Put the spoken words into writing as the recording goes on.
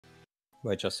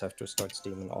I just have to start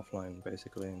Steam and offline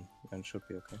basically, and should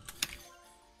be okay.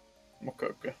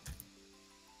 Okay.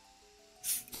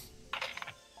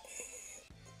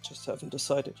 Just haven't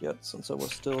decided yet, since I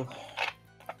was still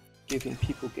giving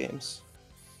people games.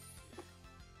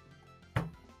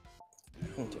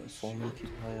 And informing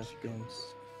people I have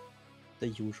games. The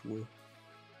usual.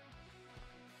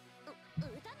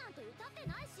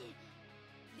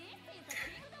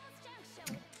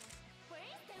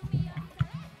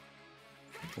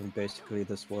 And basically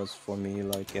this was for me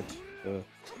like it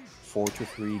 4 to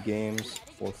 3 games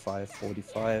for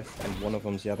 5.45, and one of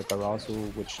them's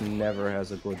Yatagarasu, which never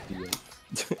has a good deal.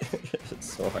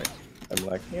 So I'm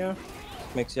like, yeah,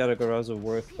 makes Yatagarasu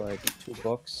worth like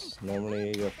 $2.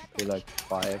 Normally you have to pay like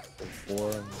 5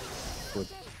 or 4. And good.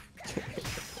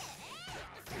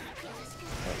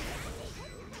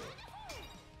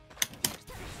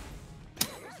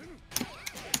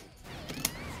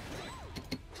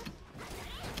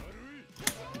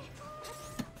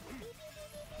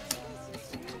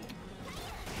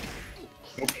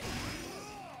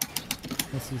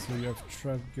 Let's see, so you have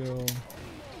Trap Girl,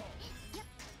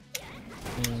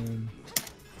 and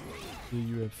the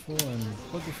UF4, and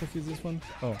what the fuck is this one?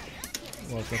 Oh,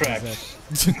 well, that is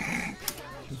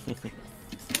that.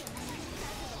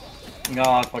 No,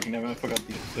 I fucking never forgot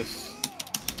this.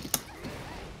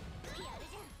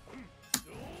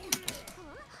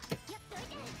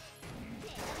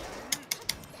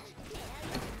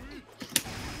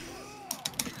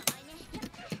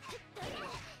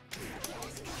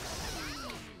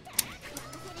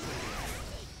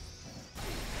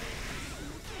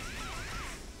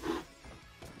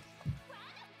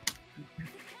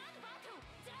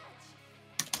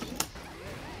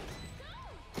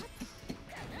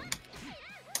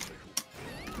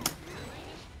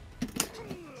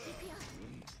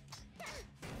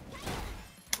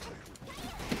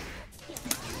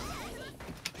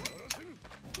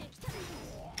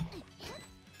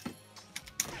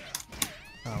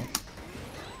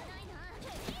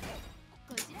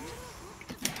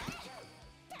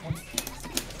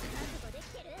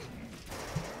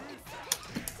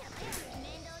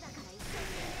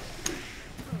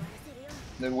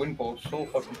 The wind ball is so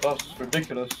fucking fast, it's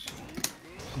ridiculous.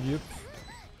 Yep.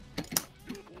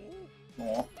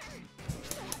 Aww.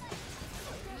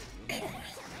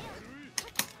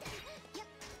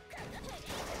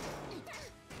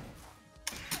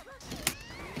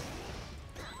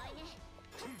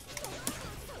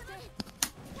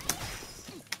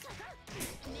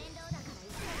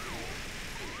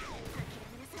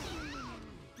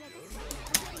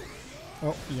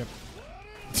 Oh, yep.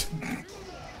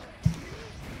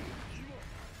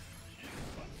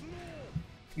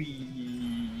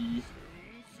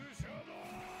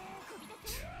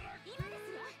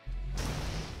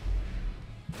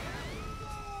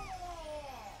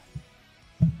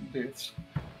 Dudes.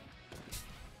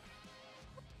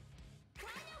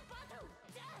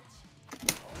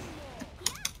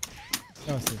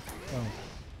 Oh, I see. Oh.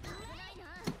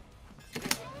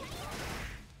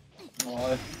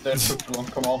 Oh, that took too long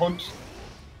to come out.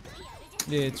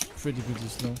 Yeah, it's pretty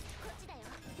slow.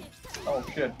 Oh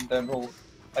shit, damn roll.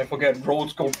 I forget,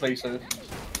 rolls go places.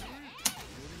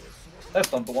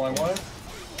 That's not the one I wanted.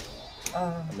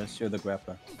 Unless you're the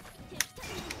grappler.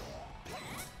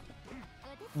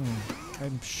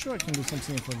 I'm sure I can do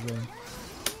something for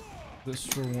the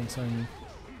throw one time.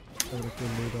 I would have to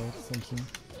load out something.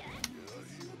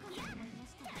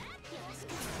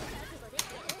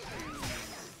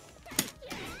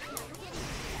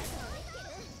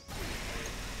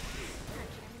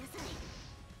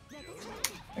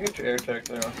 I get your air tag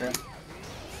there, okay.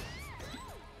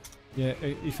 Yeah,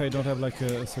 if I don't have like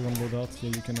a second loadout, yeah,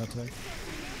 you can attack.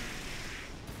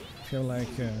 If you have like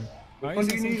which one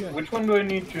do you need? Which one do I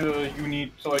need you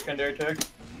need so I can air tag?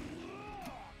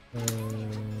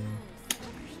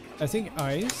 I think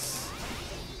ice.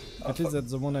 At least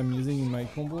that's the one I'm using in my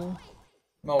combo.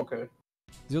 Okay.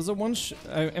 The other one,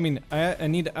 I mean, I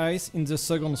need ice in the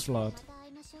second slot,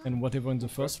 and whatever in the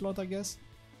first slot, I guess.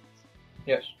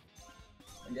 Yes.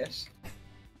 I guess.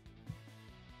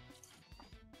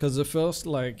 Because the first,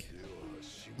 like,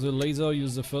 the laser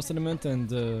uses the first element, and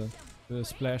the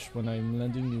splash when I'm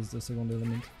landing is the second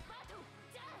element.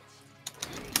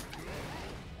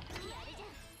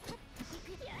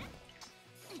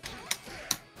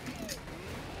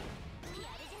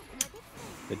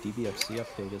 The DVFC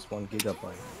update is 1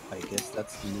 GB. I guess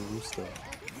that's the new still.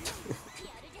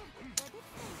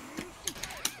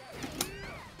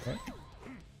 Okay.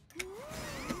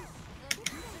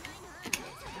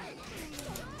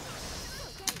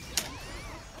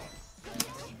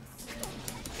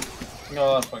 No,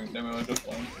 No, that's fine. Damn it, I just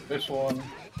want this one.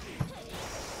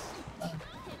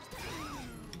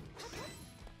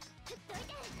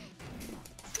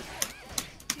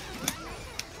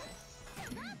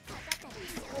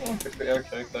 I'll pick the air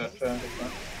take that chance.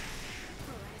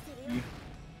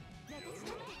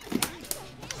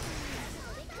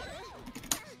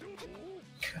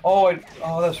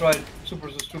 Oh, that's right.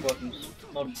 Supers is 2 buttons,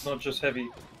 not just heavy.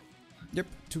 Yep,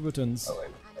 2 buttons. Oh,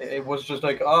 it was just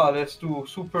like, let's do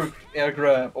super air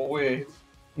grab. Oh wait.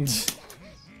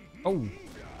 Oh.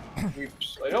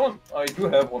 Oops. I do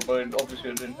have one, but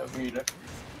obviously I didn't have me either.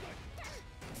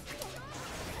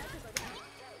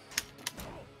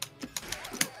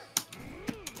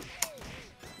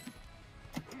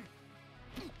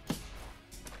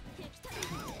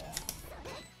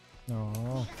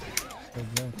 Oh.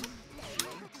 Okay.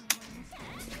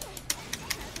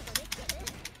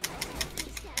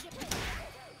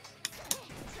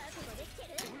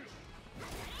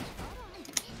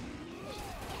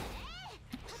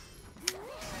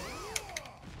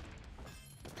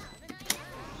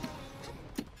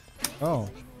 Oh,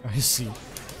 I see.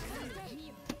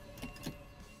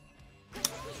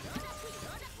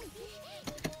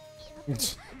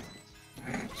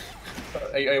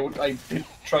 I did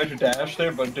try to dash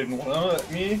there, but didn't wanna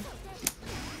let me.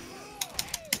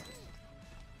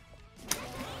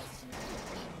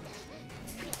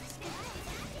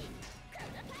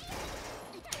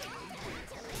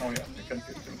 Oh yeah, I can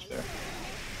do things there.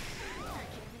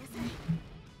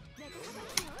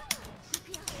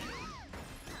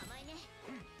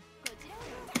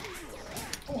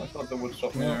 Oh, I thought that would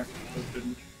stop me there. It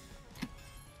didn't.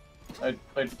 I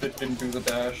didn't do the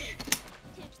dash.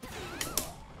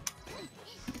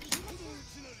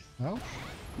 How?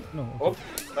 No. Okay. Oh,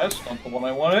 that's not the one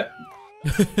I wanted.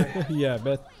 Yeah,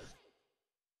 but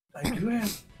I do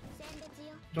have.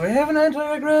 Do I have an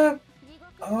anti-air grab?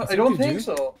 I don't think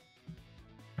so.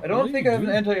 I don't Really? think I have an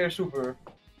anti-air super.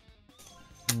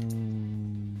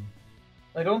 mm,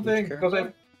 I don't think, because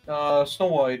I Snow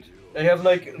White. I have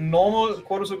like normal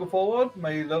quarter circle forward,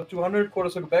 my level 200 quarter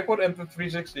circle backward, and the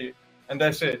 360, and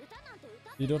that's it.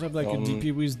 you don't have like a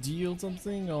DP with D or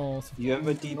something, or something? You have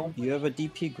a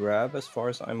DP grab as far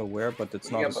as I'm aware, but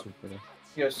it's not Yeah, a but- super.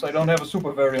 Yes, I don't have a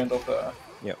super variant of that.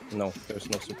 Yeah, no, there's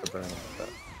no super variant of that.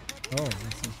 Oh, I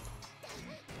see.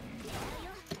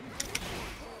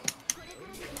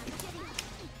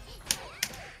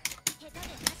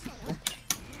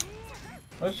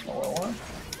 That's not what I want.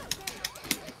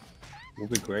 Would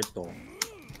be great though.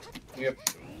 Yep.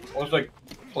 I was like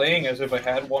playing as if I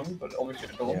had one, but obviously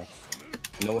I don't. Yeah.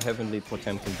 No heavenly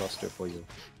Potemkin Buster for you.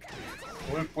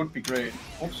 Would be great.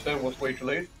 Oops, that was way too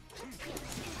late.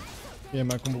 Yeah,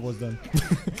 my combo was done.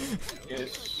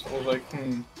 Yes, I was like,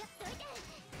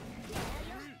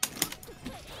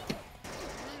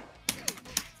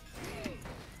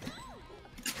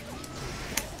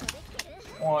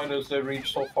 Why does they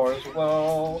reach so far as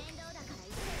well?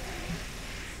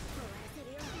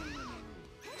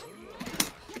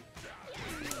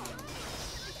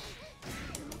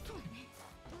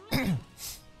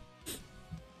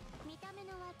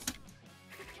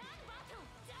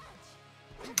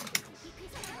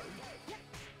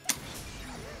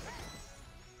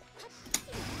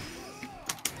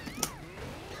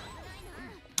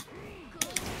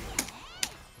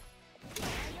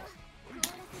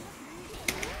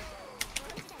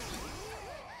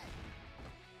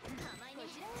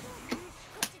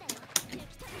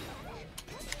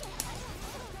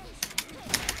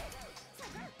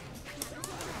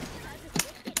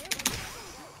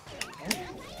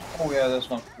 Oh yeah, that's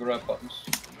not the right buttons.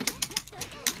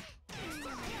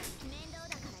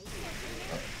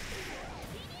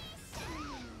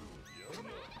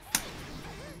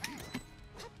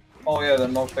 Oh yeah,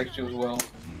 that knockback affects you as well.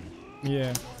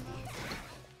 Yeah.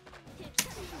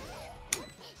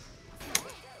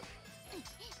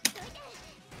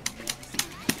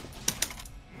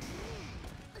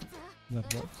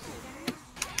 That works.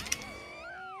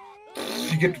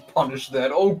 You get to punish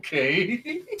that,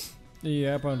 okay.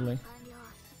 Yeah, apparently.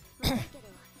 I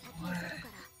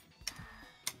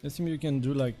think you can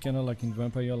do like kinda like in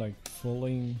Vampire, like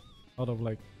falling out of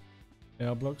like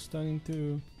air blocks turning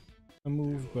to a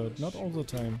move, but not all the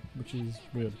time, which is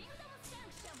weird.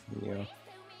 Yeah.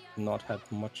 Not had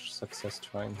much success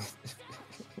trying.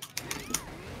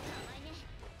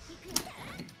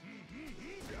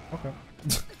 Okay.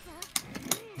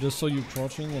 Just saw you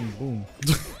crouching and boom.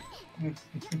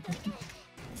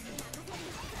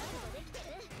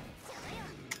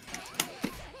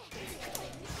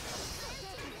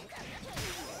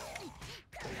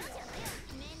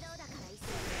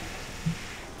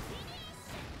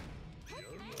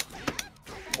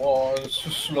 Oh, it's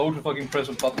too slow to fucking press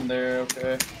a button there.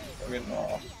 Okay. Okay,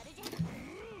 no.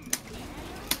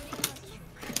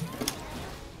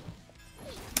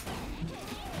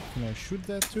 Can I shoot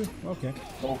that too? Okay.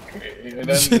 Okay, and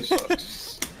then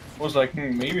this was like,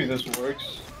 maybe this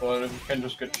works, but if you can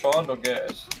just get shot or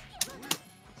gas.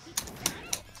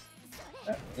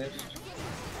 Yeah, missed.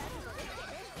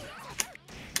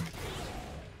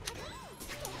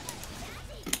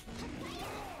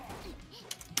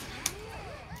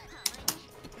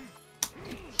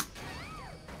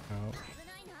 Ow.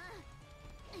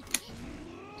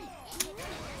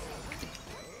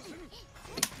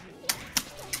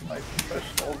 I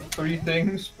pressed all 3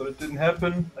 things, but it didn't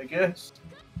happen, I guess.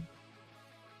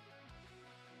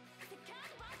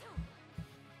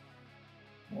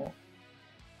 Well,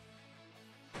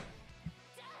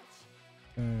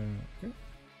 Okay.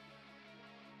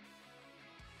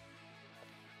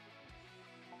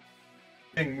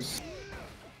 things.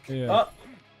 Yeah. Ah,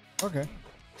 Okay.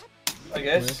 I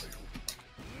guess.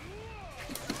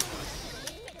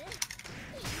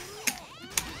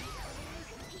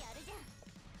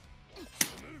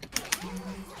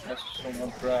 That's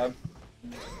someone grab.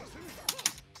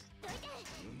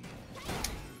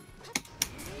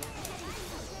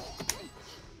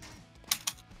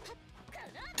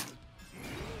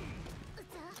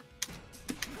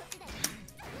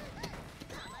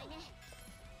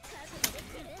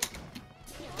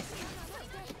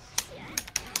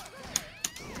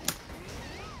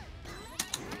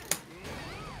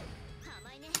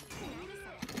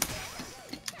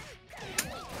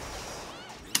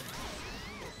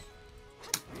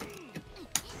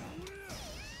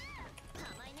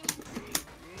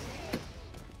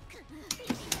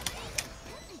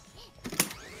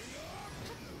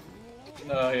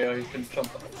 Yeah, you can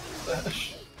jump on the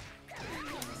dash.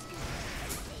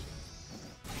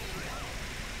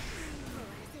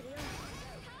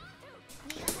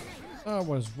 I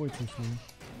was way too soon.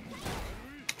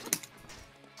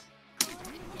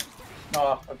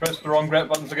 Ah, I pressed the wrong grab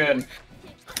buttons again.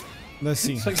 Let's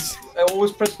see. It's like, I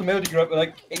always press the melody grab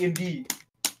like A and D.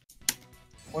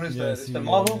 What is that? Is that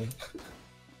Marvel?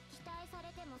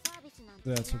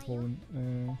 That's a problem.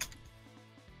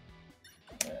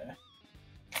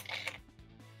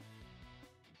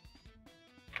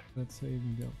 Let's say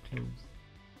we got close.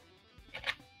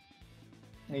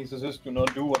 He says this do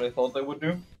not do what I thought they would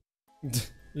do.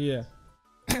 Yeah.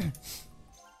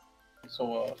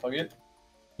 So, fuck it.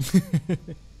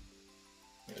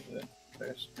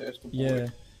 There's the boy. Yeah.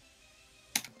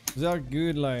 They are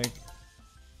good, like,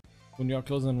 when you're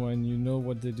close and when you know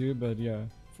what they do, but yeah.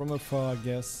 From afar, I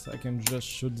guess, I can just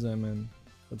shoot them and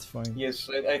that's fine. Yes,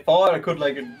 I thought I could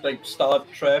like start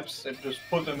traps and just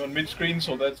put them on mid-screen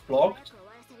so that's blocked.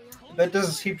 That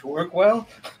doesn't seem to work well.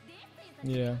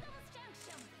 Yeah.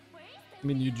 I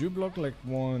mean, you do block like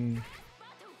one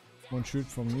shoot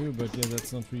from you, but yeah,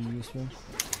 that's not really useful.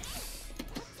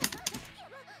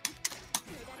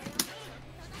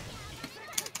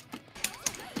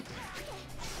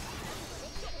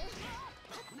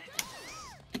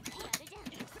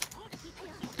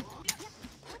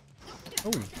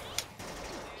 Oh.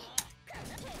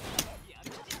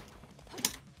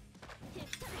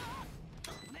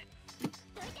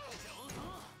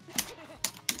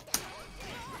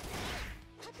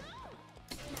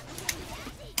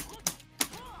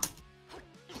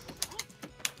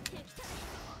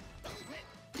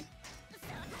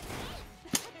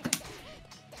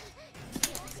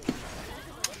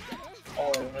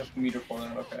 Oh, there's a meter for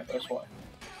them. Okay, that's why.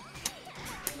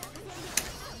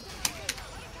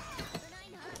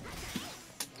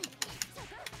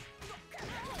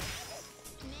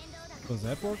 Does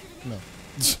that work? No.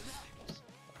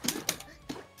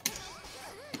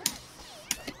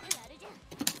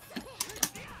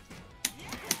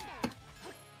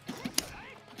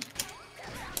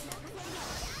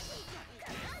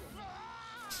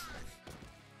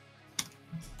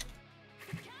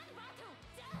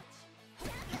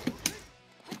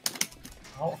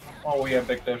 Oh yeah,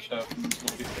 backdash stuff.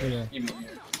 Yeah. Even here.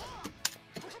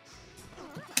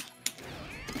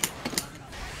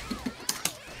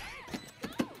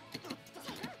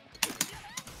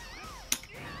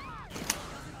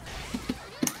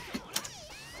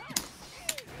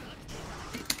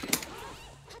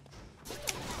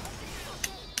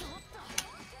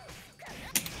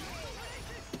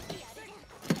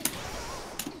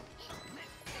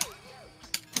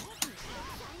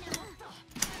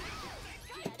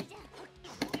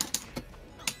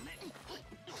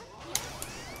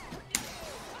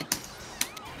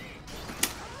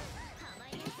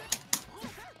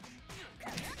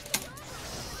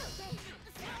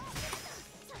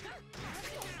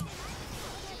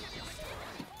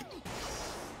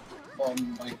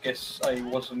 I guess I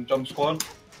was in jump squad.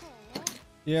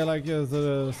 Yeah, like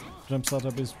the jump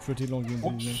startup is pretty long in the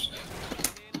game. Oops.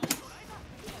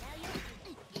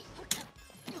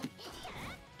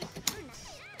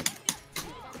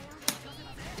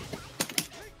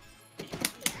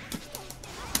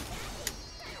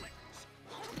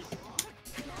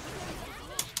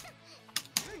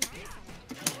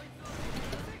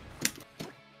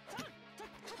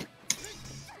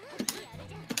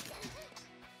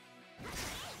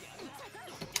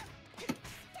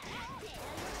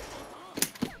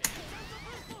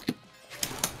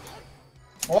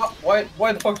 What?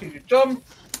 Why the fuck did you jump?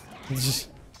 Oops.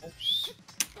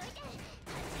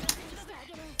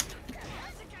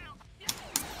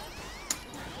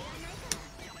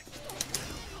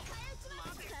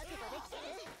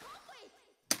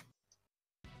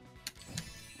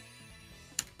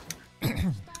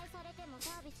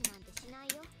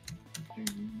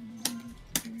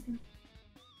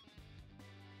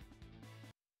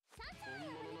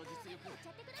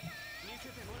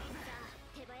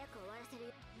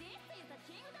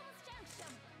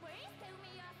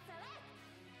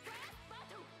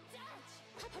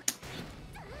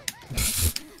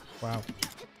 Wow.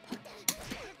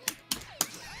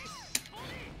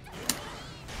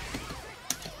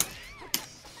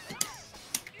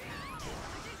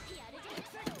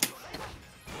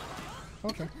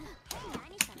 Okay.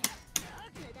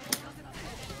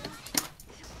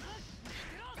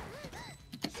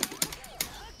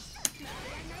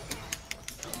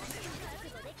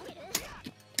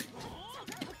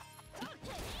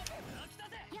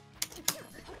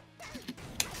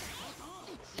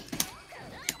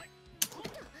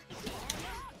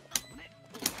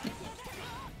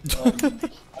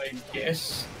 I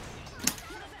guess.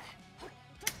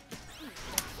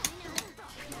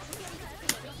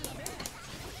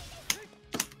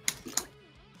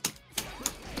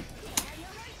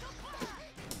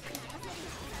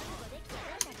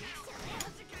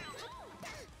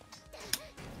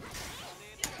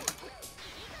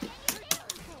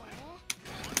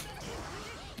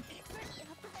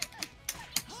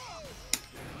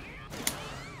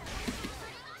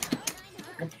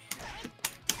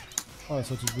 Oh, I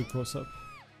thought it would be close up.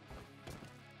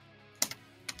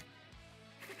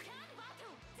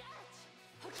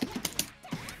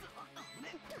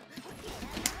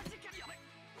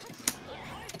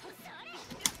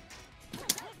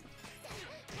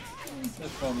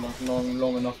 That's not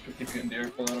long enough to keep you in the air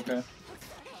for that, okay?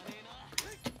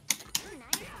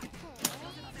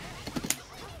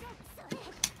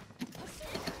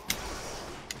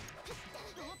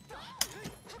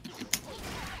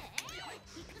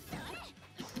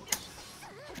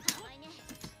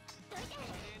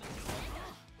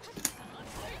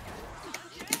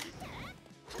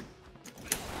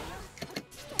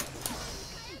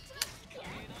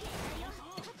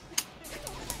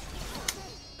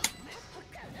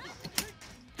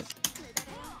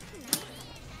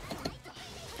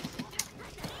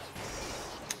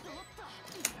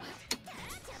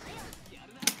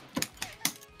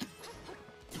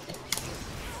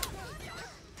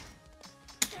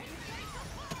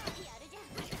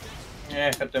 Yeah,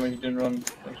 goddammit, he didn't run.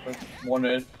 That's what I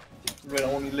wanted. Ran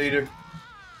only later.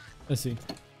 I see.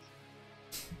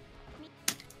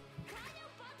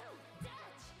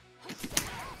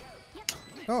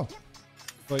 Oh,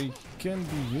 but it can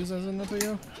be used as an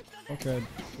material? Okay,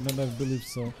 then I believe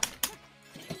so.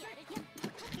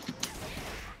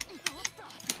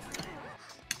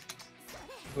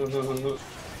 Oops.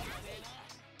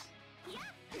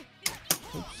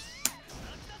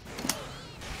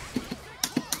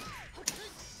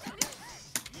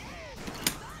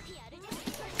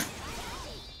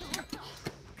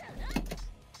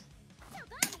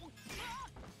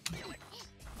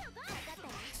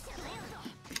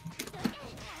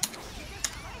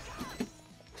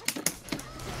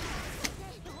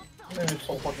 It's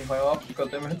so fucking high up,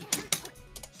 goddammit.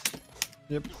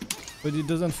 Yep, but it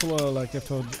doesn't follow like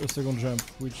after a second jump,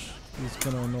 which is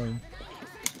kind of annoying.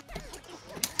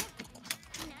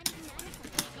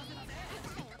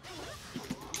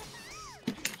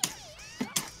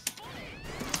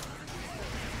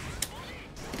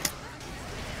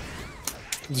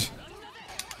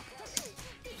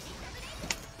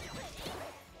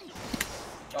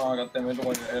 Oh goddammit,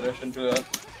 why did I shouldn't do that?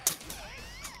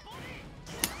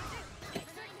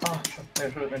 Ah, I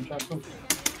should have been trying to.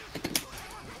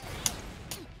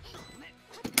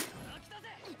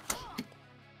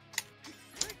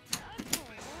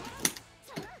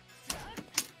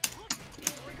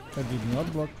 I did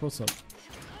not block close up.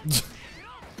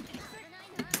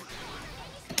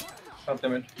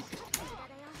 Goddammit.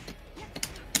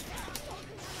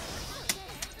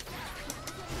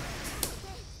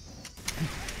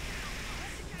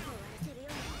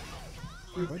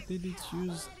 Why did it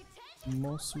use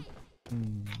more soup?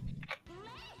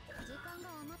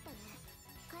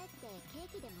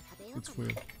 It's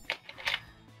weird.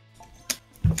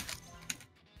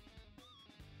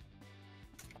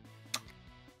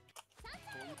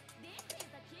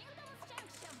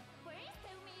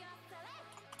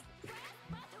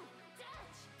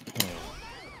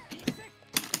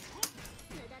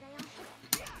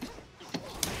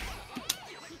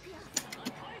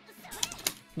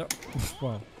 No,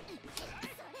 wow.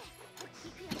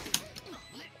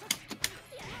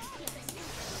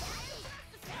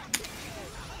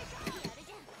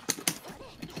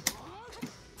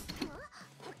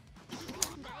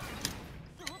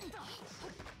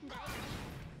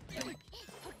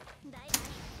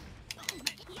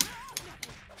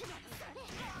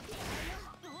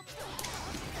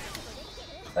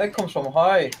 That comes from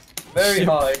high. Very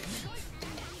high.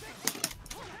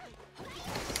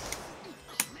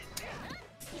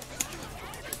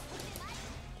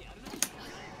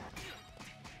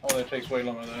 Oh, that takes way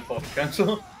longer than I thought to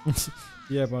cancel.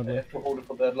 Yeah, but I have to hold it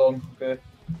for that long. Okay.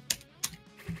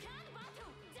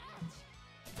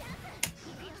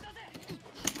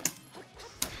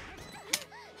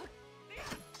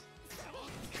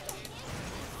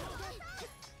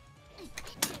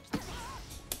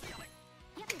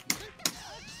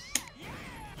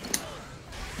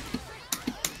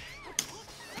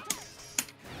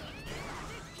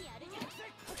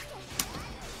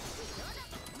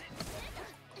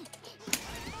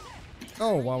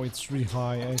 oh wow, it's really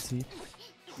high. I see.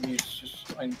 He's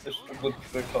just a good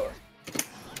victor.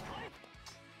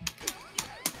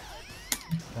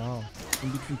 Wow,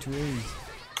 in between two A's.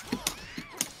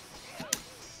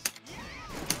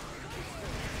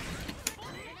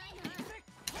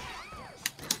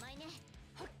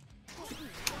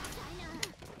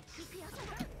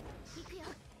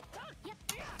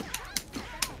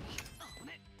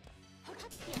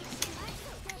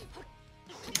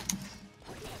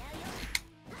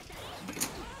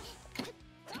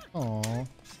 Aww.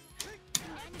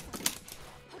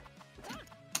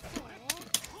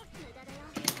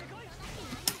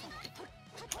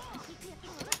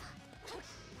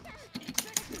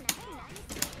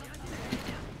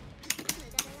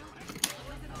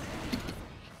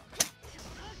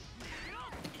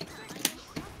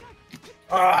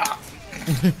 Ah!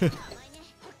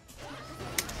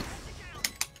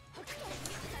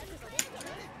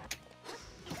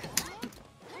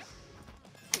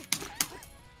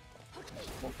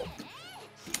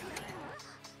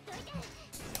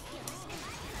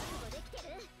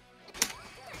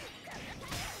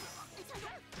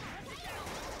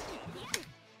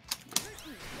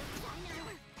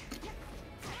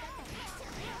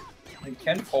 I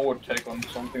can't forward take on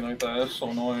something like that, it's so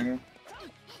annoying.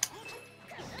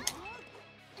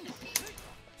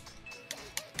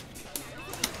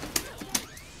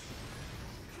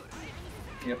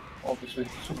 Yep, obviously,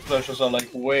 super flashes are like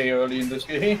way early in this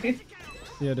game.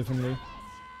 Yeah, definitely.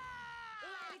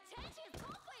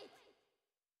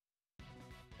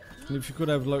 And if you could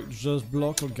have like just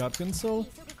block or guard cancel,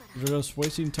 just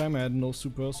wasting time. I had no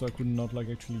super, so I could not like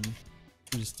actually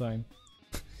use time.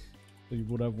 So you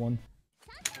would have won.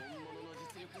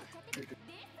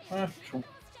 True.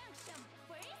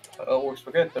 I always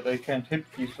forget that I can't hit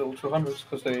these little 200s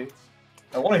because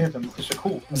I want to hit them because they're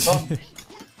cool and fun.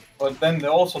 But then they're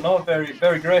also not very,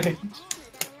 very great.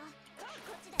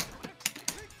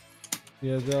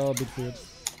 Yeah, they are a bit weird.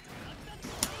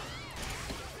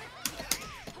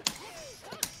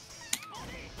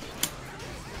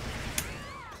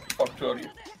 Fuck, too early.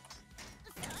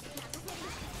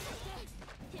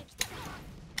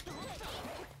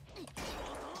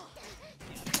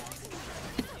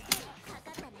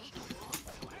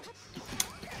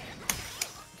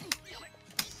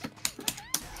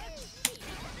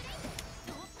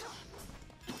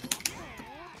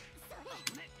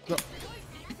 No.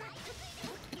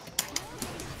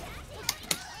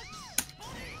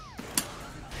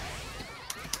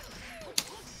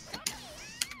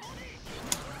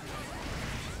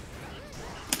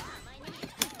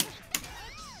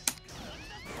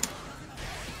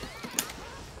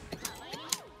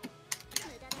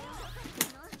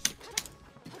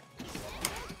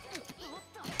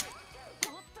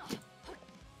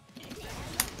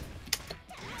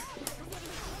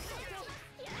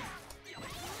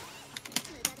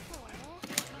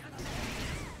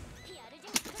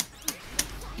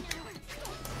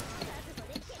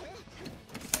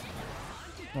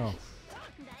 Oh.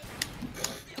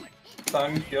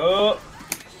 Thank you.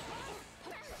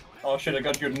 Oh shit, I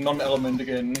got your non-element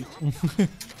again.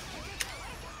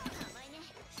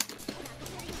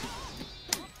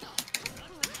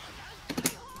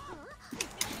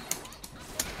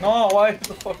 No, why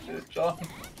the fuck did John?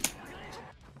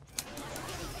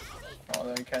 Oh,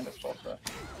 then you can't have stopped that.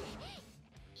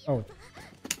 Oh,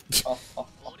 Oh, oh,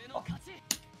 oh, oh.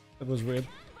 that was weird.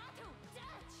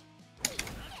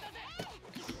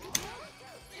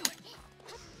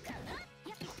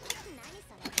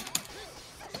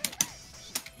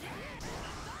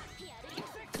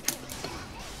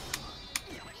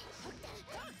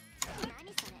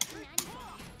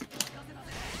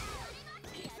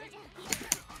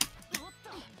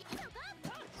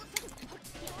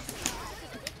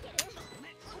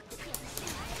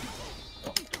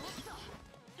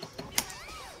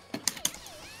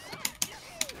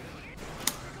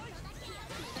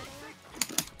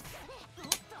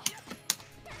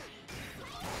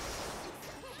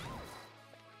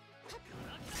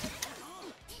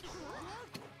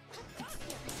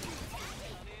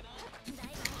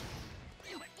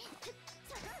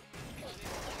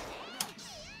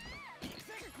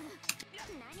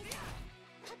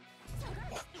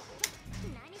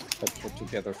 I put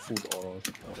together food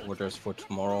orders for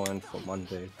tomorrow and for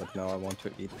Monday, but now I want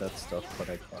to eat that stuff, but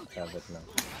I can't have it now.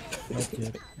 Not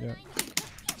yet, yeah.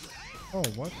 Oh,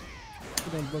 what?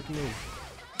 You don't block me.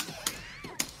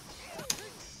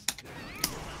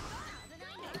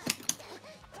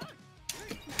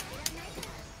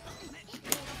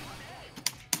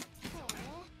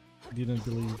 Didn't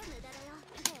believe.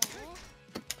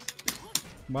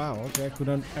 Wow, okay, I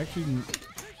couldn't actually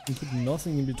put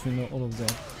nothing in between all of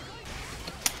that.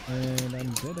 And I'm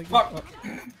dead again. Fuck!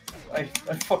 Oh, I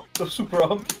fucked the super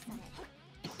up.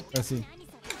 I see.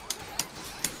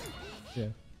 Yeah.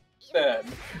 Dead.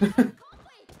 I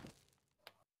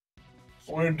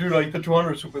wanted to do like the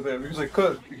 200 super there because I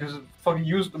could, because it fucking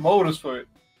used the modus for it.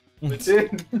 It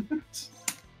did.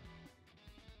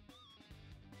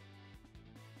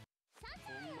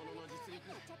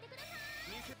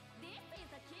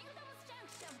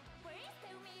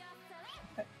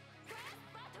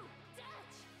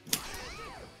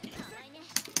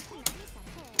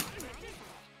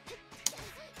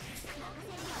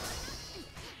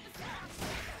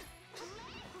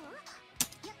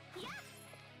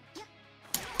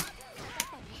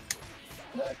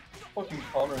 That fucking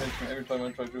counter hits me every time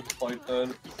I try to fight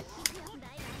that.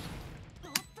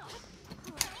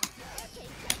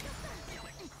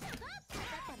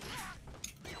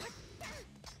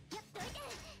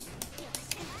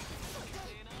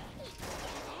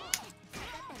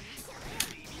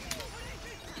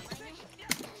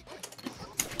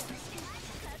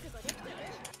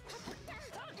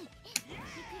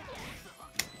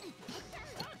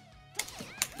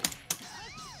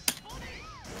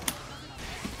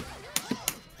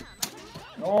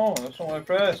 No, that's not what I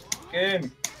pressed.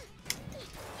 Game.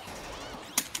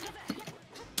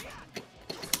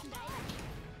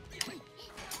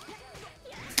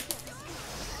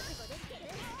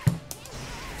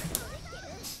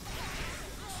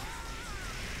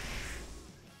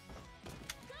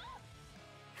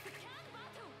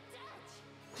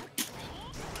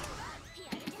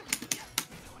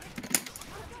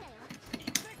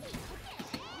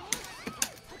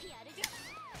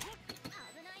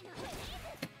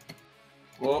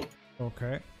 Whoa.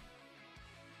 Okay.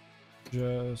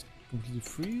 Just completely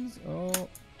freeze or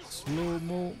slow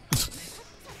mo.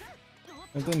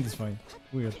 And then it's fine.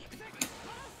 Weird.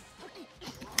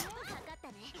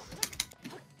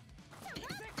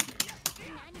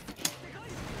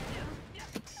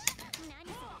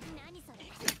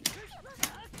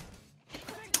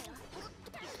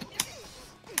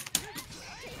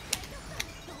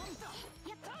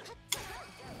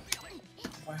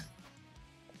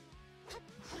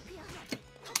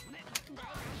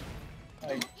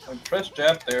 I pressed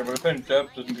jab there, but apparently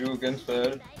jab doesn't do against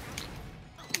that.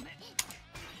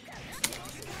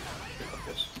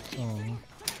 Oh.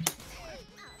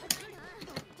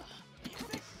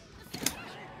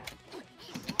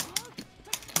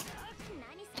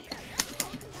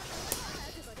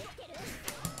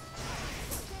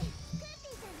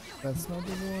 That's not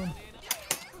the one.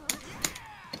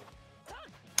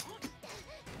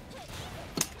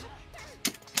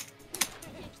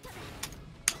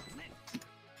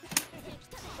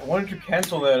 I wanted to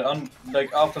cancel that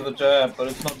like after the jab, but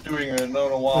it's not doing it. I don't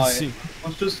know why. Let's see.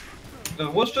 There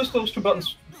was just those two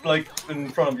buttons like in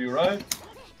front of you, right?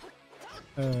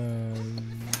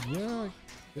 Yeah,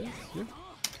 yes, yeah.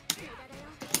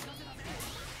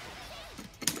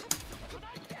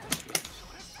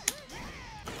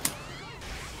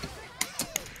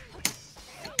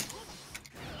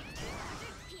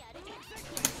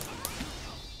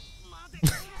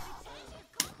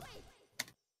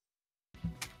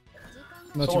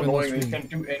 Not So even on annoying, you screen. can't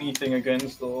do anything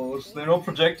against those. There are no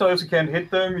projectiles, you can't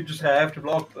hit them, you just have to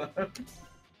block them.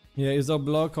 Yeah, either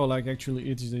block or like actually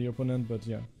hit the opponent, but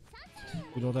yeah.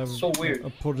 You don't have So weird. a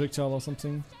projectile or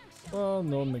something. Well,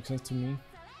 no, it makes sense to me.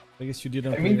 I guess you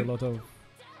didn't I play mean- a lot of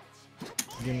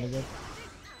game like that.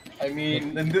 I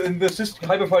mean, in the assist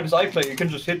hyper fighters I play, you can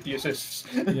just hit the assists.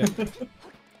 Yeah.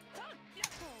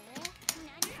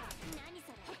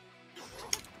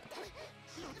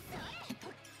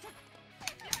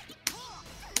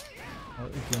 Oh,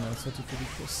 again, I thought you could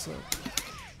equal so.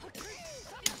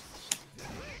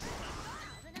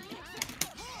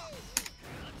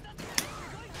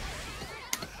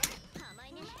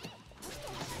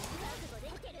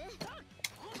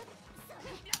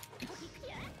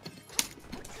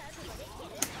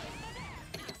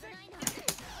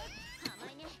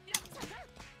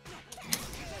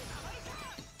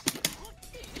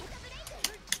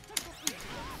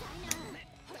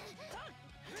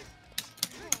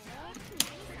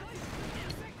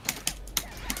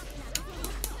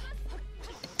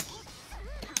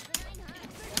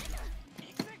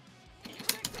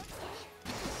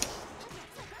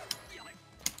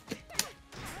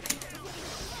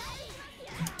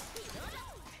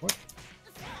 What?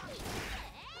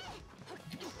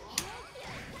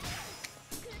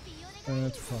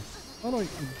 Too far. Oh no, it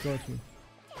got you.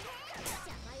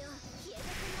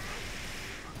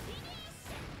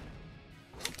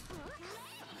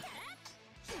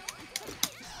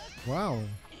 Wow.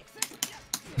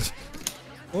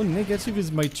 Oh, negative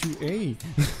is my 2A.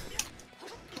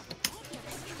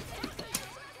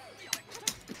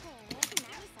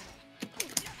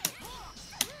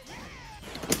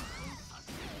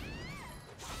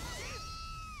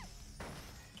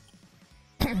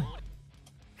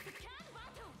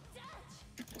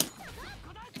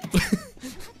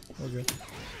 Okay.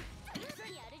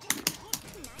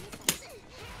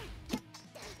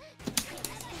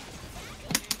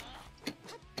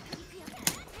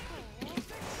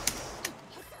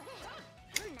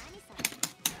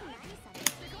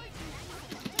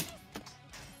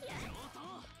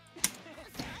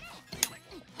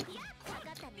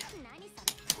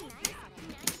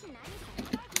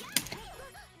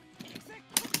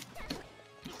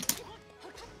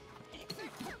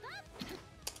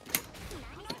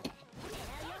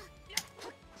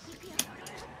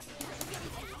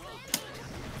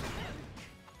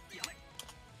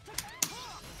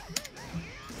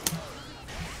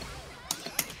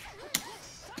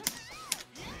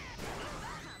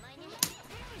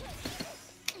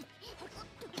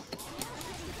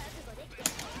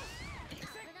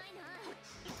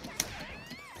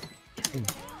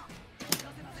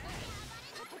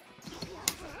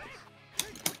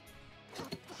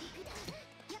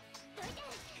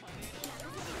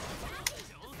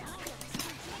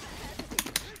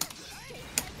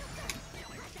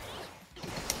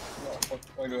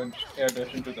 Why do I just air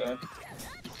dash into that?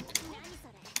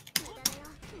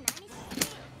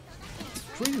 It's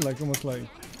pretty like almost like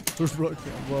push block.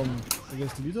 Well, I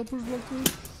guess the leader push block too.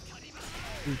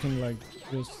 You can like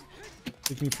just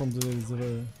take me from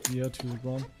the air to the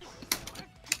ground.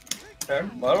 Okay,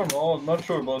 I don't know, I'm not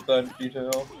sure about that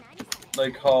detail.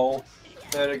 Like how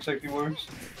that exactly works.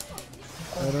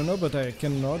 I don't know, but I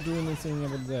cannot do anything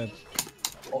about that.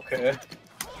 Okay.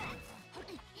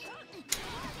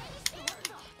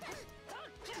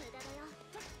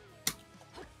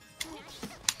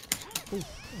 Ooh,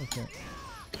 okay.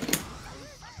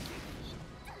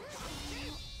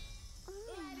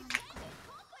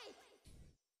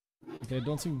 Okay, I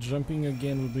don't think jumping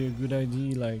again would be a good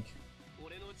idea, like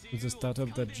with a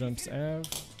startup that jumps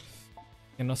out.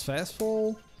 Cannot fast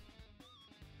fall.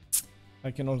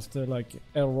 I can also like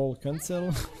air roll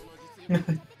cancel.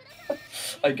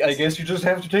 I guess you just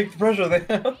have to take the pressure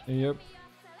there. Yep.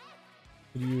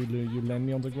 You land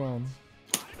me on the ground.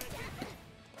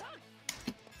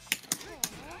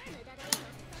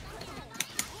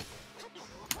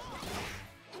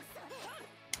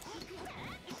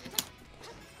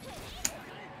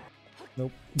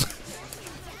 Nope.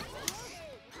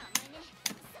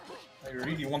 I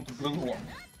really want the blue one.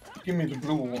 Give me the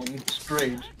blue one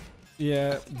straight.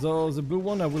 Yeah, though the blue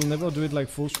one I will never do it like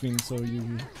full screen, so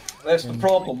you. That's the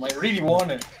problem. I really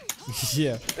want it.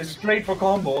 Yeah. It's great for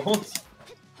combos.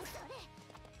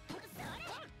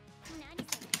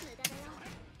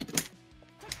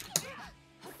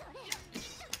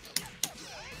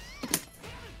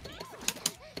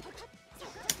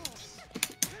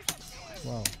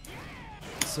 Wow.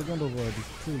 Second override is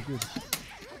pretty good.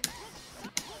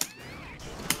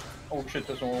 Oh shit,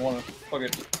 that's what I want. Fuck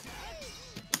it.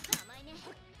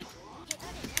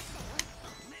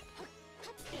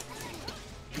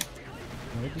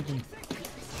 didn't.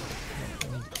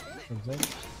 What's that?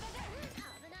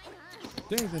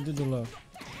 Dang, that did a lot.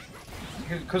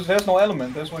 Because there's no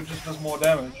element, that's what just does more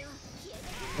damage.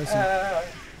 I see.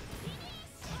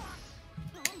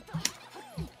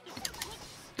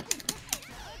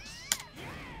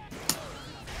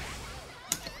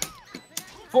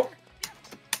 Fuck!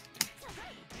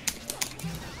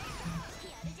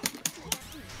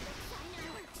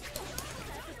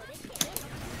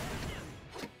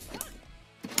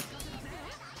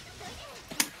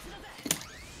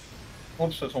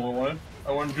 Oops, that's not what I wanted.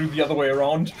 I want to do the other way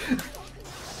around.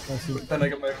 I see. But then I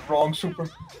get my wrong super.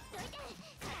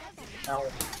 Ow.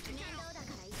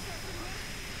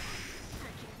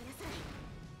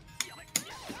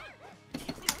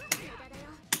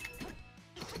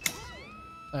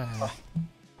 Ah.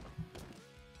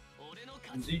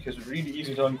 And Zeke is really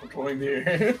easy time controlling the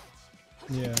air.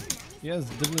 Yeah. He has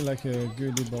definitely like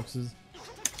good boxes.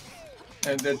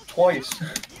 And then twice.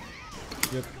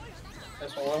 Yep.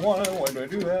 That's all I wanted. Why do I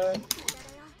do that?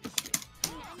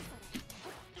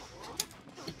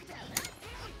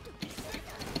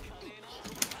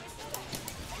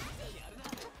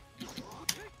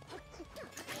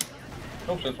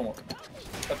 Nope, that's one more.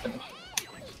 That finished.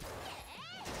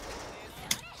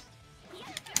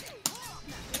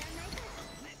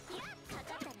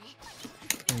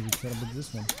 Oh, we care about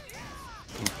this one.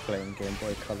 I'm playing Game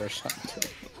Boy Color Shine.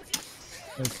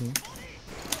 I see.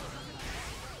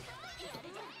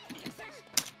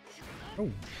 Oh.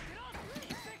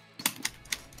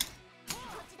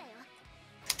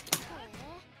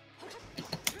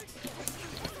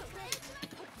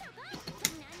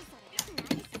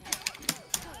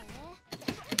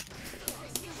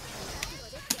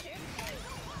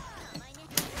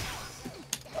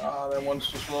 Ah, that one's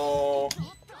too slow.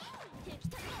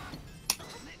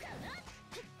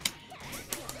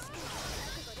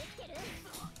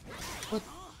 What?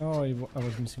 Oh, I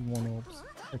was missing one orbs.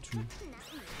 Or two.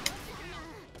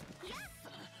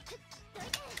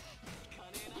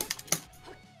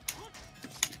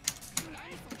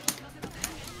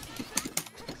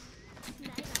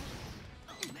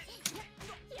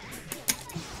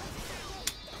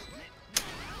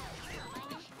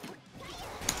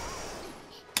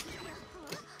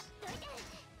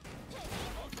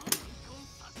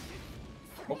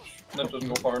 Oops, that doesn't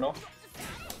go far enough.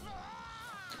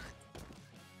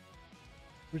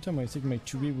 Every time I think my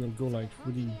 2B will go like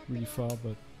really far,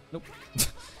 but nope.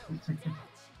 That's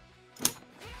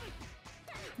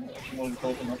more than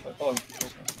close enough. I thought it was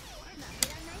close enough.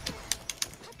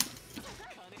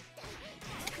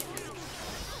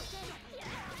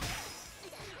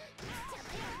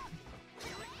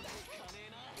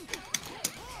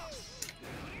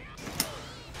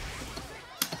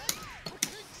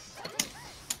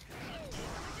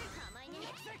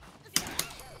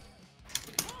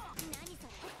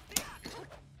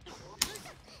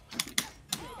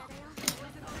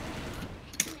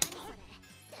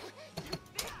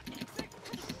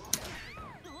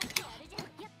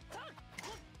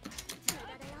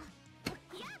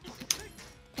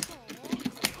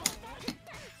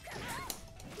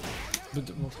 But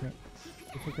okay.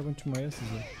 What the fuck happened to my S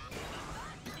as well?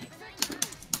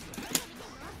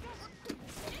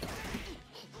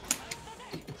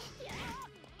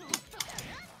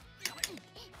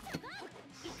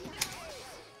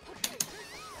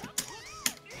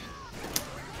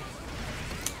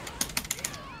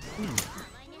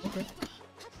 Okay.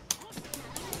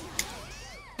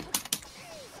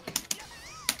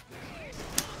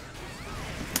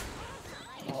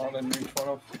 Oh, I didn't reach one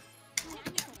up.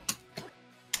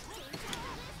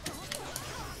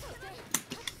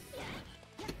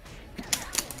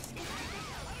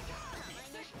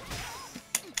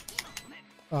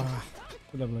 Ah,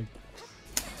 could have like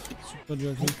super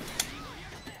joking.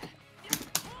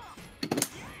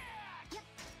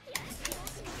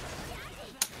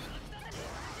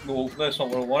 Well, that's not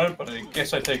what I wanted, but I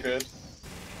guess I take it.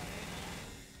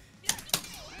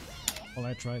 Well,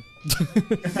 I tried.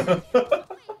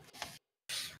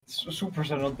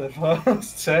 Supers are not that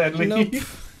fast, sadly. Nope.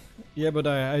 Yeah, but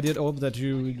I did hope that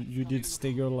you did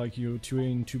stagger like you 2A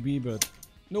and 2B, but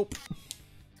nope.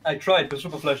 I tried, but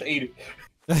Super Flash 80.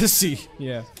 See,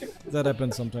 yeah, that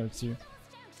happens sometimes too.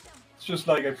 It's just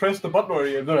like I pressed the button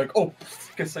already and they're like, oh,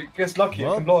 guess lucky,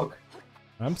 I can block.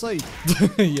 I'm safe.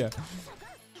 Yeah.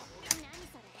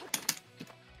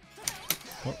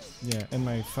 Oh, yeah, and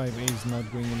my 5A is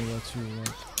not going anywhere too,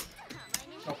 right?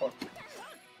 No fun.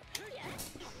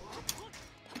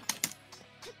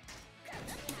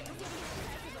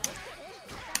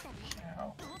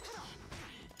 Ow.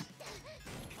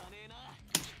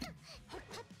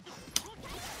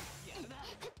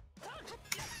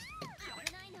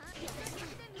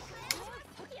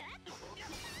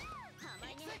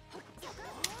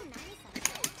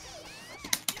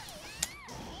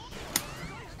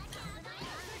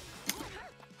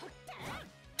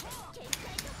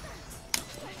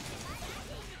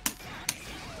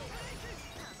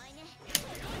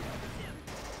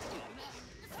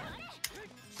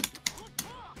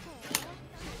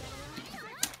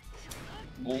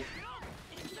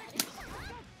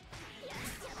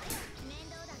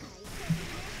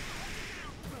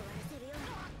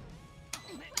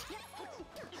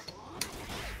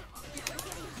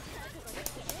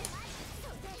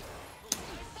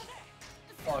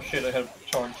 shit, I have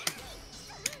charge.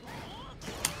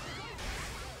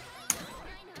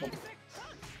 Oh.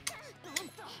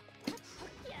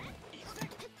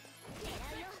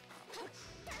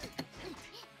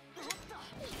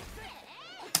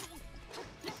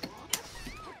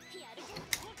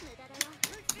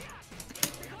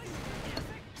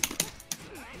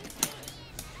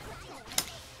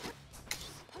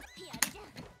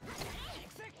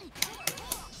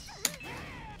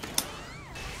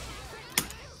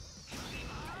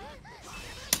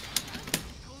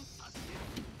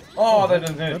 Oh, that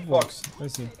didn't hit. That works. I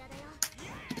see.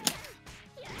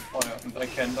 Oh yeah, I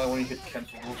can't. I only hit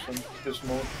cancel rules in this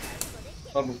mode.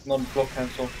 Not block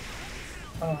cancel.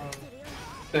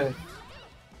 Death.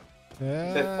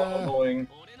 Death was annoying.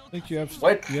 I think you have.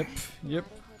 What? Yep.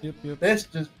 That's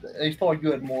just. I thought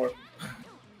you had more.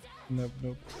 Nope.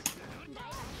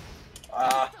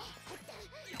 Ah.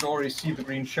 You can already see the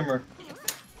green shimmer.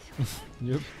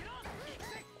 Yep.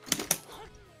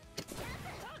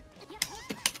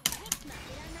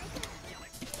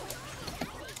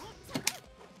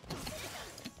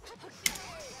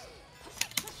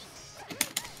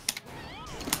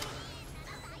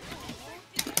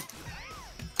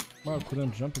 Wow, I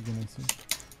couldn't jump again, I see.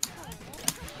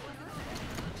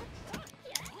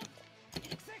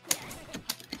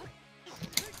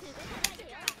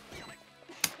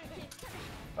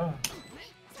 Oh.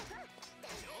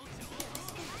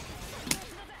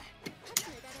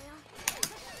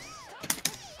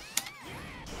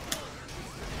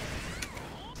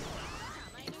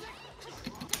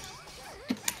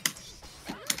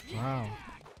 Wow,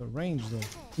 the range though.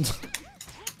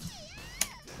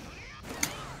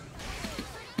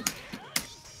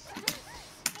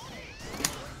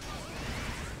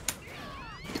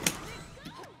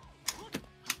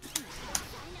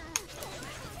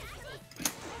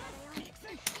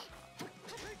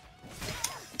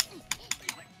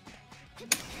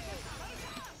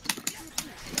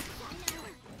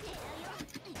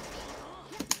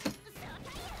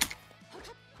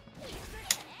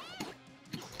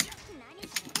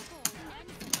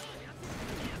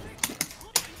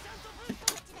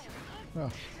 Oh.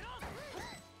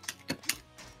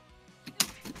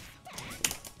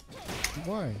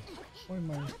 Why? Why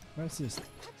my assist?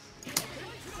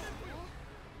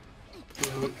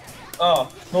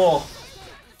 Oh, no.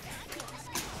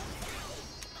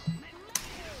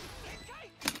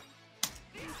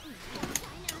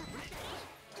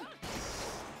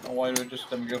 Oh, why do I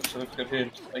just let me go so it get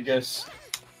hit, I guess.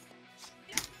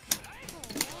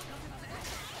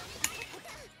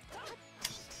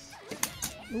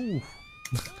 Ooh.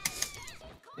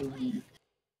 Hey.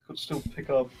 Could still pick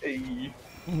up a.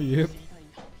 Yep.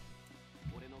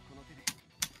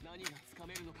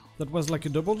 That was like a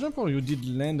double jump, or you did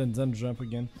land and then jump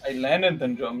again? I landed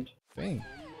then jumped. Dang.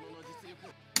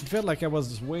 It felt like I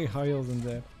was way higher than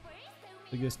that.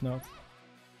 I guess not.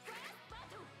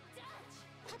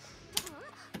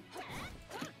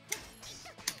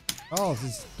 Oh,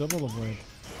 this double avoid.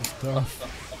 It's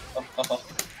tough.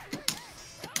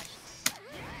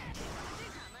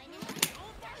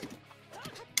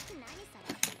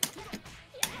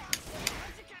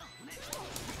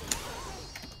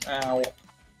 Ow.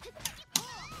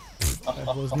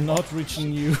 I was not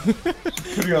reaching you.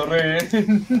 Superior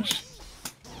range.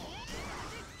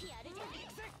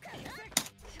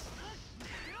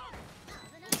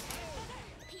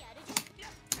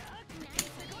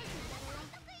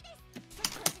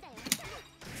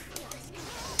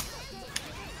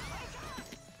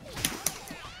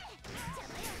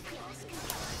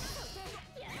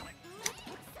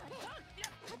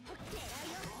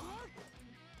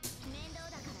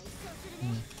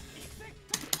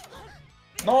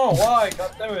 No, why?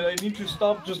 God damn it, I need to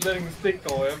stop just letting the stick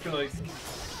go. I have to like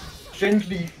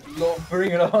gently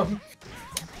bring it up.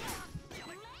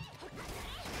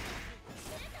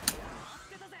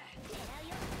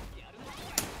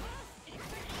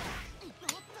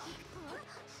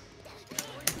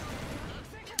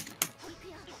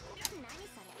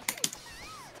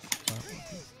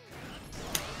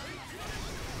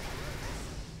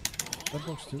 That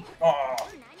works too. Oh.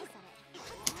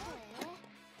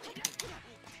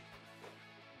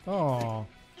 Oh.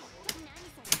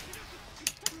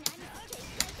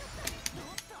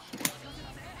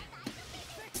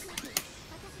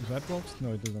 That works?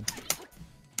 No, it doesn't.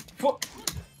 Fuck.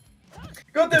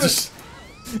 God damn it!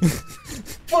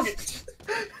 Fuck it!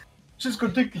 Just go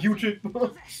take the huge hit.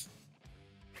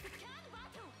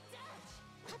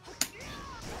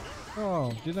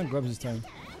 Oh, didn't grab this time.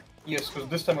 Yes, because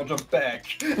this time I jumped back.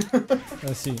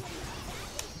 I see.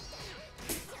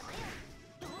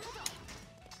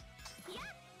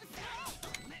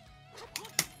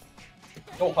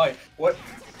 Oh, hi. What?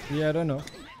 Yeah, I don't know.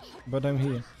 But I'm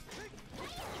here.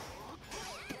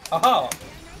 Aha!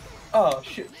 Ah,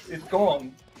 shit. It's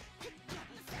gone.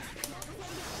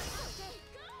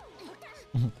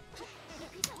 Oh,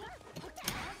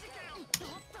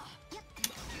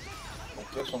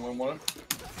 there's someone want it.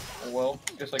 Oh well,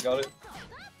 guess I got it.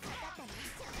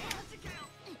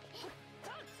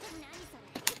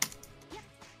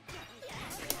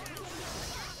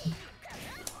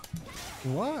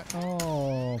 What?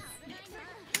 Oh.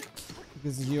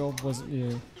 Because the orb was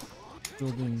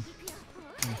building.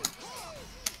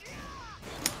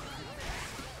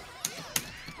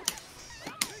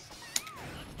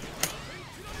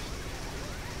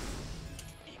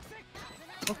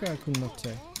 Okay, I could not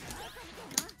tell.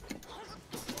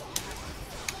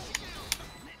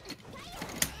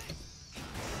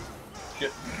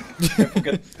 Shit. Can't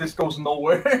forget, this goes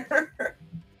nowhere.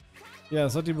 Yeah, I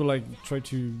thought he would like try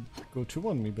to go 2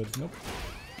 on me, but nope.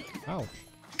 Ouch.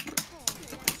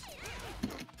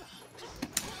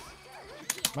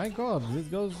 My god, this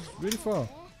goes really far.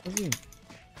 Okay.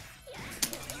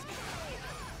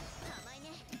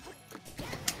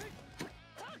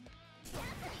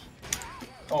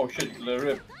 Oh shit, you let it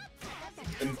rip.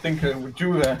 Didn't think I would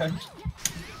do that.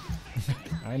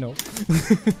 I know.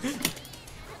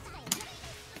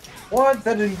 What?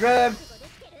 That didn't grab?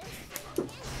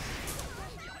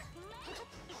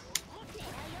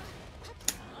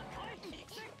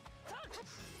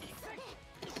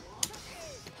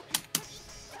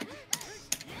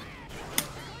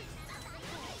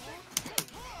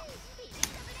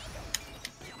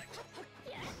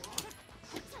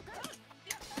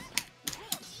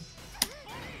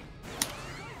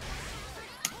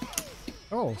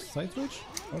 Oh, side switch?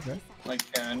 Okay. I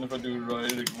can, if I do it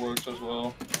right, it works as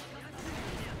well.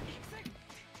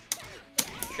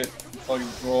 Shit, fucking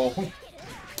roll.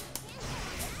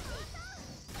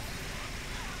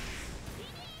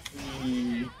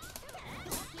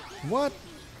 What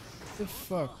the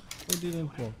fuck? Why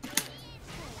didn't work?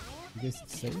 I guess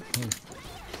it's safe?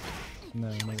 No,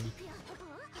 no.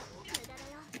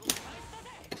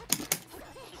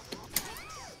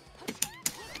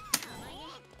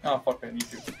 Ah, fuck, I need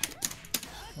to.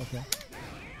 Okay.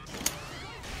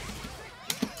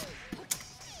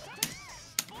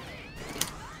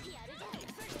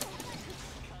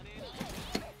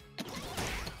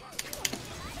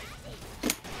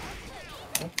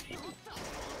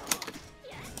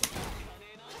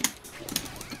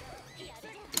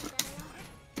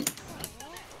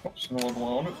 Oops, no one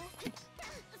on it.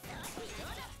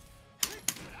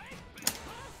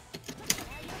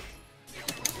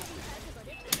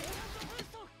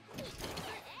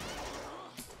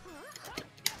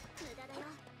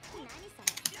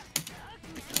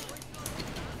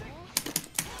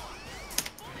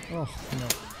 Oh, no.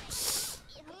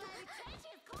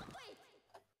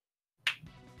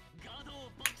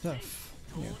 Tough.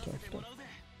 Yeah, tough.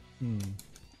 Hmm.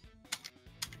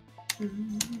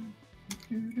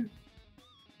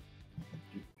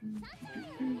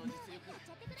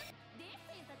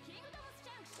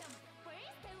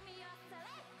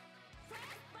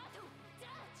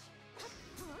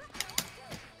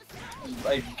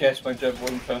 I guess my jab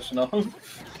wasn't fast enough.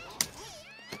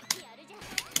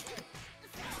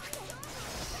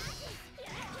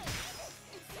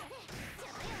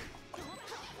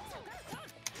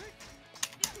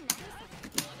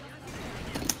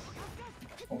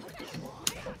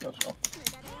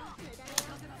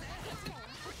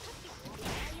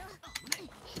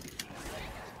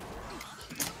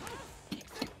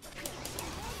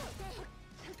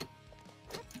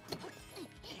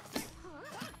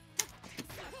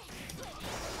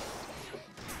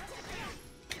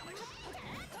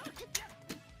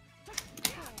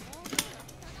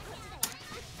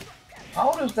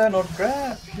 How does that not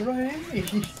grab? You're right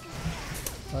in me.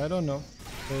 I don't know.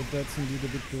 But that's indeed a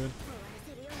bit weird.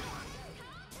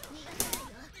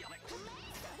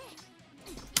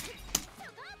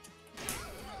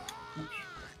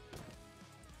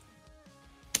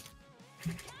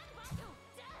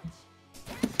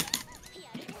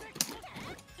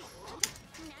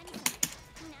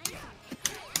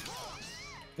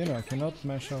 You know, I cannot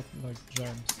mash out like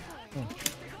jabs. Oh.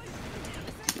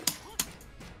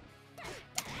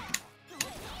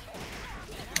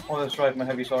 Oh, that's right, my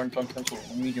heavies aren't on pencil,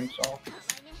 my mediums are.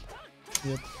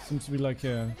 Yep, seems to be like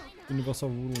a universal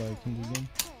rule like in the game.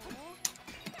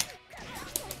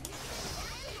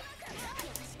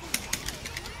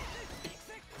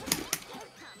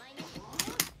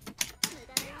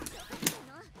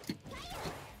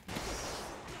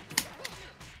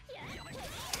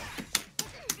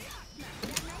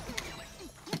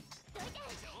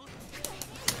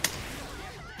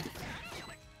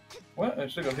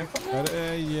 still got hit from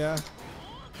that? Yeah.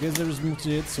 I guess there is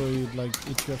multi-hit, so you'd like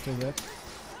hit you after that.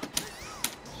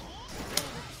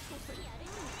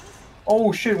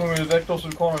 Oh shit, when we're that close to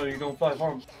the corner, you don't fly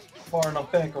far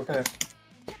enough back, okay.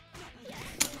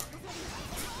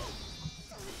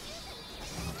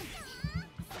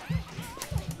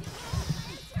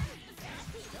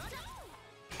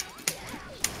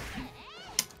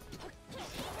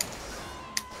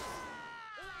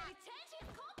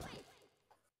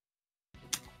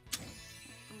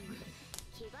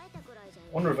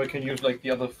 I wonder if I can use like the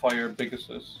other fire big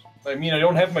assist. I mean, I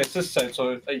don't have my assist set,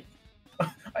 so I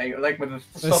like with the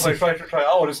stuff I try to try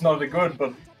out is not that good,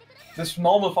 but this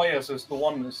normal fire assist, the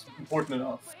one, is important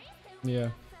enough. Yeah.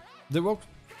 They work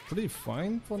pretty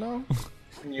fine for now.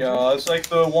 Yeah, it's like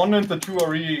the 1 and the 2 are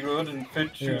really good and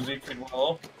fit to Siegfried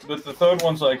well. But the third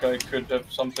one's like I could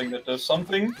have something that does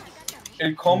something.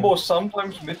 It combos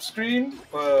sometimes mid-screen,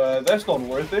 but that's not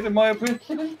worth it in my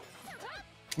opinion.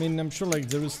 I mean, I'm sure like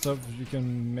there is stuff you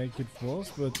can make it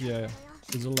worse, but yeah,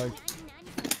 these are like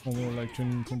more like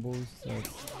training combos that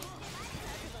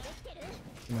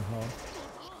you know how.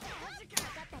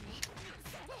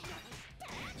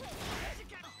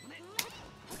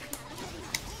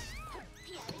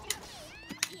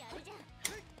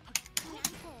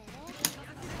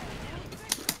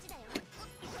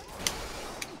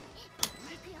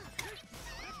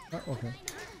 Oh, okay.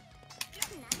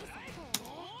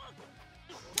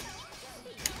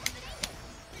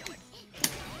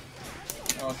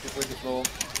 Oh, she's really slow.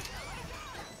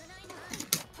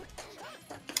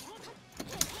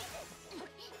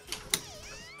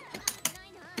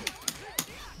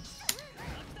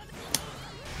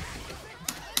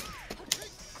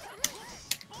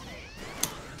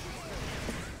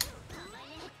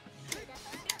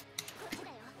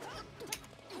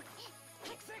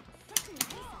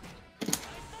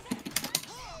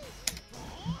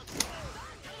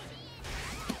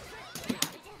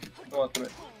 Go out to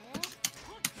it.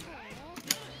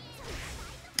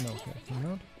 No, okay,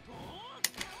 cannot.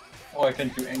 Oh, I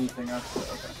can't do anything after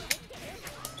that, okay.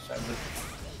 Savage.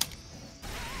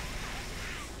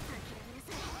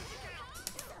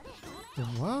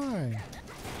 Why?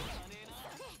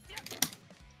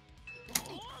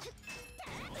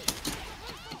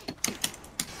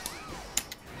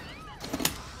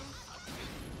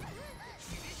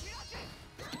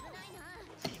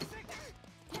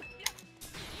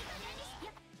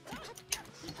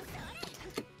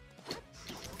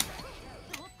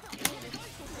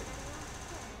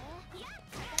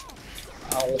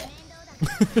 Ow.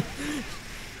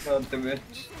 God damn it.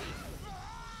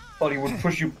 Thought he would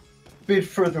push you a bit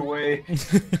further away.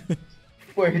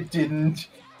 But it didn't.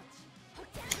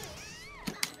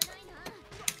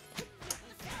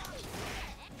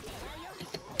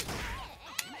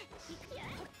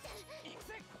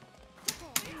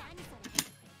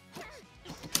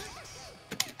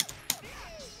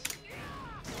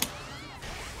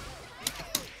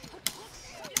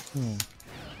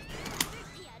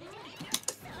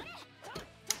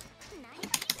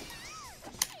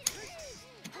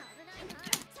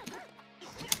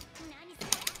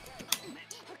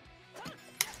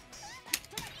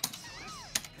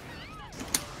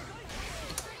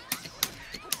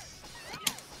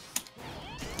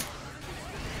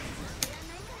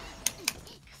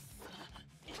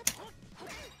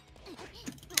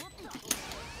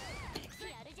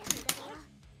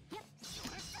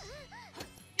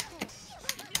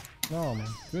 Oh my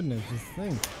goodness, this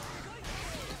thing.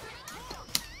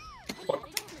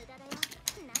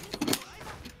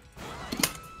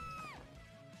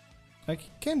 I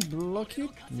can't block it,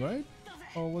 right?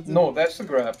 Or was it? No, that's the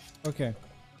grab. Okay.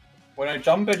 When I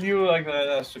jump at you like that,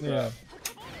 that's the grab. Yeah.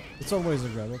 It's always a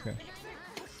grab, okay.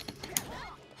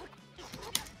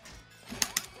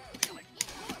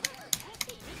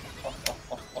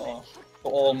 The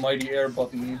almighty air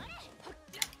button.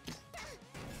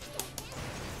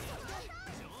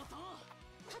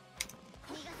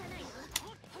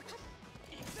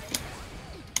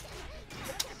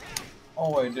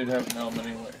 Oh, I did have an helm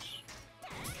anyways.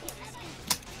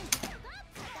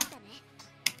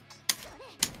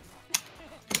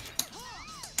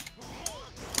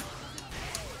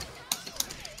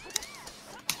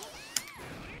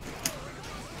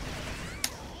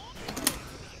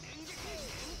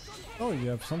 Oh, you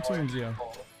have something here.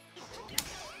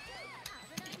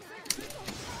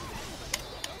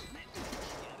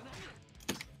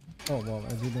 Oh wow,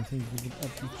 I didn't think you would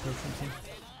up or something.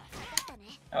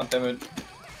 Oh, damn it.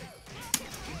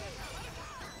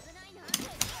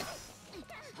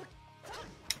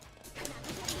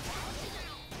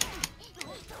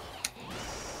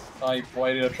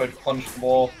 Why did I try to punch the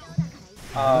wall?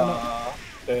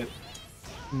 Dead.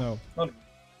 No. Not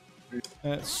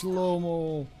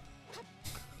Slow-mo.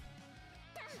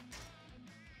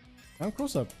 I'm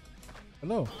close up.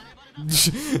 Hello.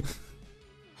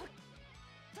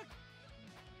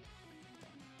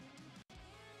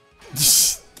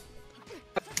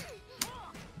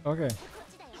 Okay.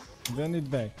 Then it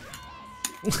back.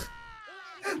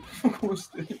 what was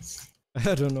this?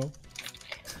 I don't know.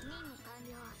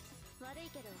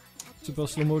 Super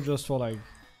slow-mo just for like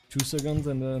 2 seconds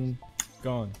and then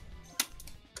gone.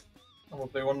 I will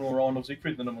play one more round of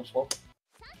Siegfried, then I must swap.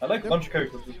 I like a bunch of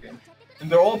characters in this game. And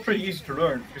they're all pretty easy to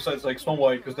learn, besides like Snow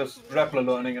White, because that's grappler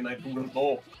learning and I don't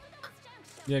know.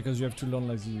 Yeah, because you have to learn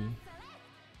like the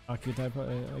archetype,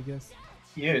 I guess.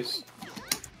 Yes.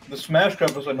 The Smash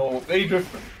grapplers I know are very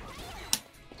different.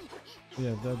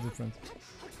 Yeah, they're different.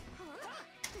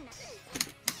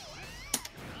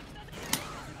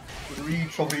 The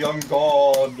reach of a young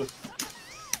god.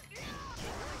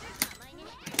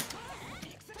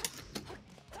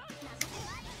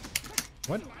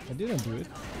 What? I didn't do it.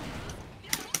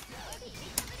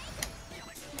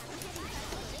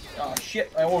 Ah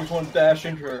shit, I always want to dash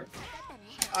into her.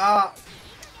 Ah!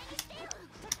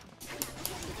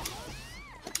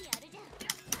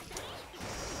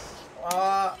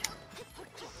 Ah!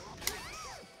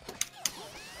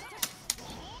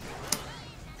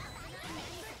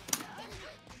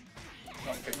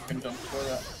 Okay, you can jump for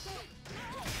that.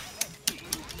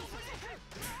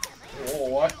 Oh,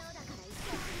 what?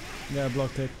 Yeah, I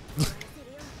blocked it.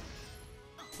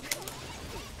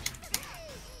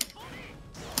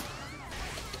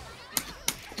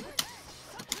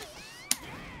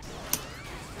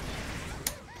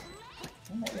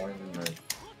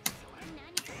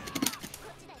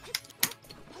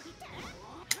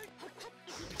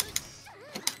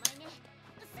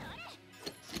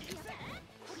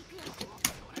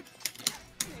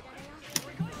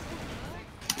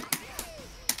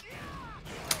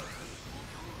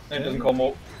 It doesn't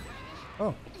combo.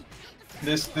 Oh.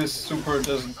 This super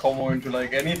doesn't combo into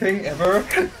like anything ever.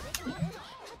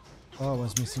 Oh, I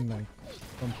was missing like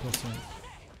 1%.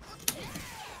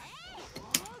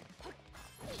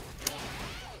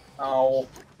 Ow.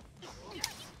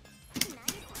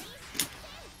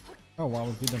 Oh wow,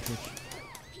 it didn't reach.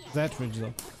 That reach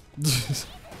though.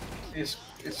 It's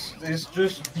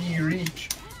just the reach.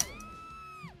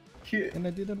 And I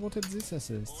didn't wanted this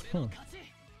assist. Huh.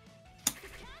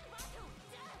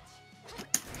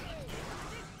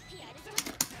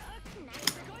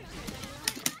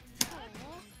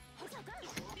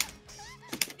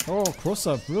 Oh, cross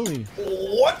up, really?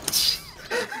 What?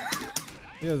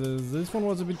 Yeah, this one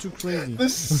was a bit too crazy. The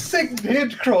second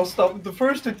hit crossed up, the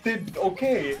first it did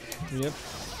okay. Yep.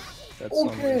 That's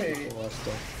Okay.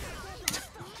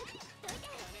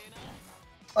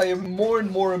 I am more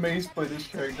and more amazed by this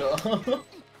character.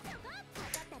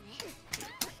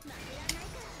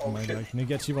 Am I like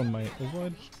negative on my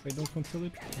overhead if I don't control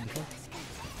it?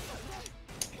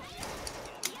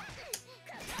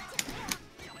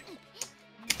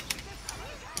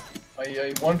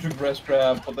 I wanted to breast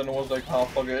grab, but then it was like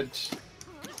half of it.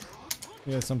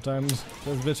 Yeah, sometimes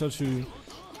it's better to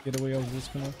get away with this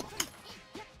kind of.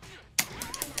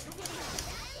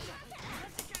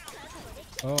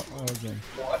 Oh, again.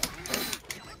 What?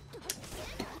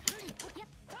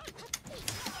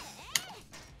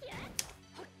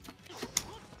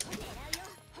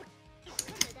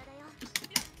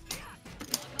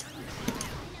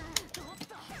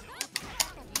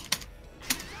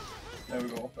 There we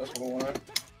go, that's what I wanted.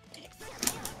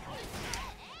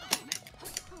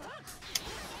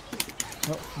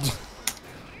 Oh.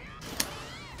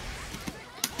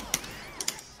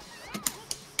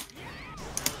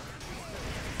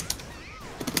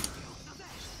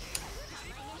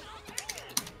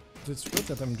 It's good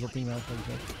that I'm dropping out like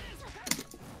that.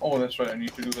 Oh, that's right, I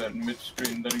need to do that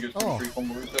mid-screen, then it gives me Oh. 3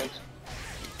 combo resets.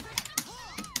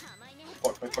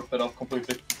 Fuck, I fucked that up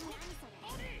completely.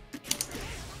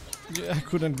 Yeah, I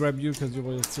couldn't grab you because you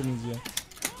were still in the air.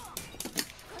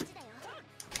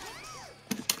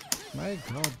 My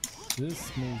god,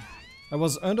 this move. I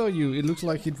was under you, it looks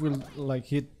like it will like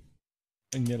hit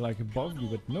and you're like above you,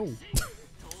 but no.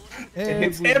 It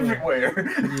hits everywhere!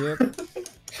 Yep.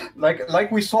 like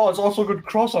we saw, it's also a good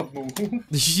cross-up move.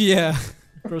 Yeah,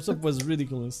 cross-up was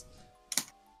ridiculous.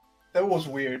 That was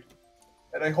weird.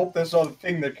 And I hope that's not a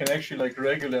thing that can actually like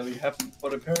regularly happen,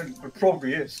 but apparently it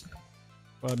probably is.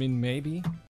 Well, I mean, maybe.